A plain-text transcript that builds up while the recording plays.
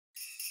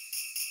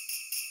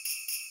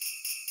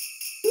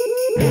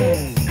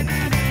And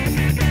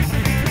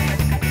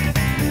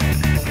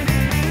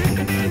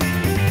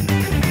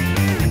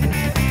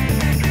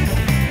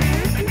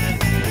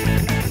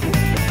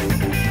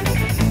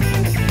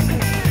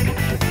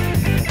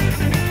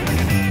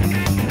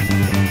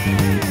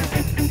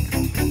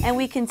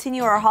we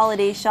continue our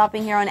holiday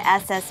shopping here on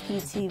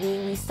SSP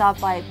TV. We stop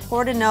by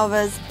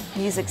Portanova's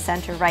Music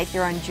Center right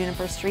here on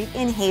Juniper Street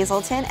in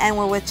Hazleton, and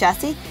we're with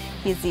Jesse.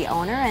 He's the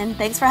owner, and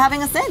thanks for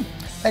having us in.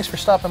 Thanks for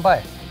stopping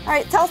by. All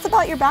right, tell us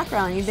about your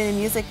background. You've been in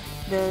music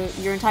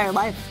your entire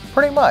life.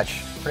 Pretty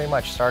much.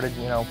 Started,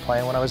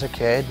 playing when I was a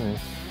kid, and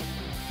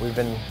we've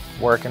been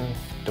working,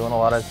 doing a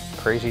lot of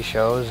crazy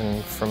shows,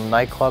 and from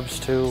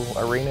nightclubs to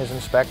arenas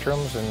and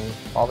spectrums and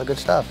all the good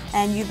stuff.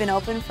 And you've been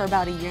open for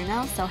about a year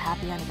now, so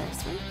happy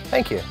anniversary.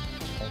 Thank you.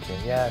 Thank you.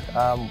 Yeah,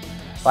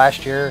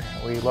 last year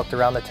we looked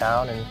around the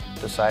town and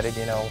decided,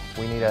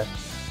 we need a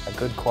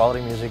good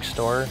quality music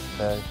store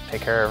to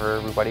take care of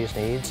everybody's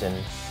needs.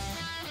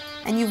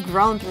 And you've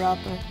grown throughout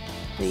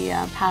the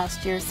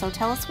past year, so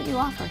tell us what you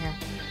offer here.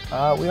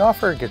 We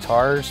offer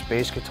guitars,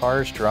 bass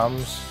guitars,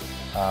 drums,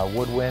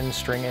 woodwind,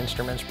 string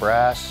instruments,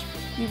 brass.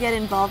 You get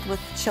involved with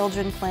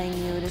children playing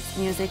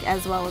music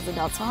as well as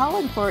adults. So how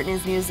important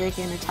is music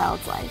in a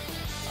child's life?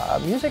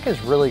 Music is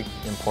really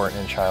important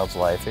in a child's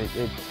life.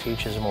 It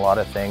teaches them a lot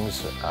of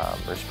things,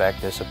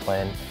 respect,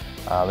 discipline.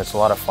 It's a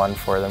lot of fun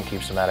for them,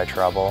 keeps them out of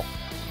trouble.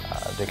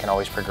 They can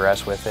always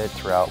progress with it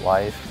throughout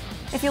life.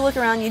 If you look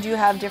around, you do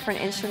have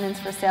different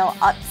instruments for sale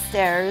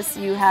upstairs.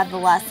 You have the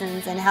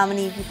lessons, and how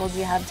many people do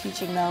you have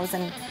teaching those,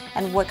 and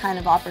what kind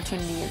of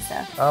opportunity is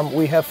there?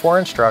 We have 4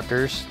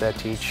 instructors that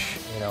teach,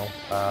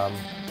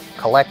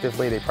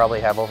 collectively they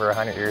probably have over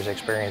 100 years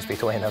experience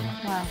between them.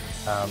 Wow.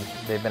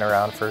 They've been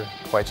around for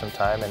quite some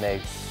time, and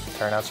they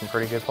turn out some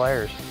pretty good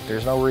players.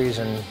 There's no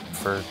reason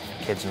for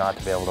kids not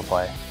to be able to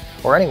play,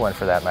 or anyone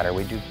for that matter.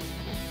 We do,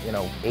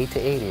 8 to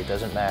 80, it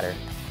doesn't matter.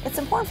 It's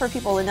important for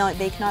people to know that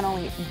they can not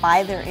only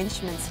buy their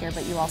instruments here,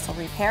 but you also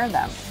repair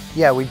them.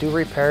 Yeah, we do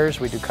repairs,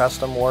 we do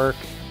custom work.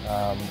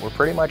 We're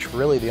pretty much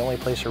really the only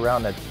place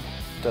around that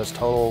does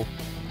total,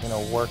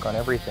 work on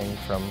everything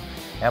from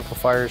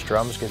amplifiers,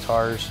 drums,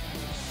 guitars.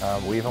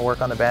 We even work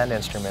on the band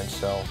instruments,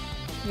 so.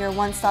 You're a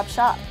one-stop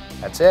shop.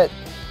 That's it.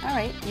 All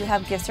right, you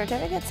have gift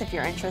certificates if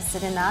you're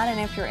interested in that, and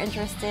if you're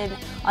interested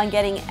on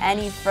getting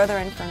any further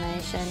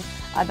information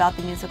about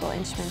the musical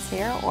instruments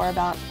here or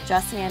about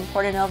Jesse and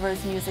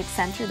Portanova's Music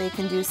Center, they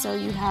can do so.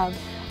 You have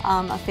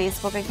a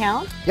Facebook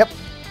account. Yep.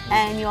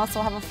 And you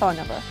also have a phone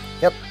number.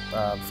 Yep,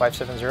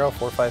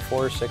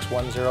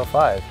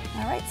 570-454-6105.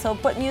 All right, so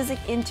put music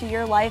into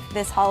your life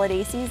this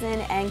holiday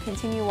season and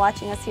continue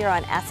watching us here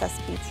on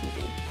SSP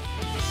TV.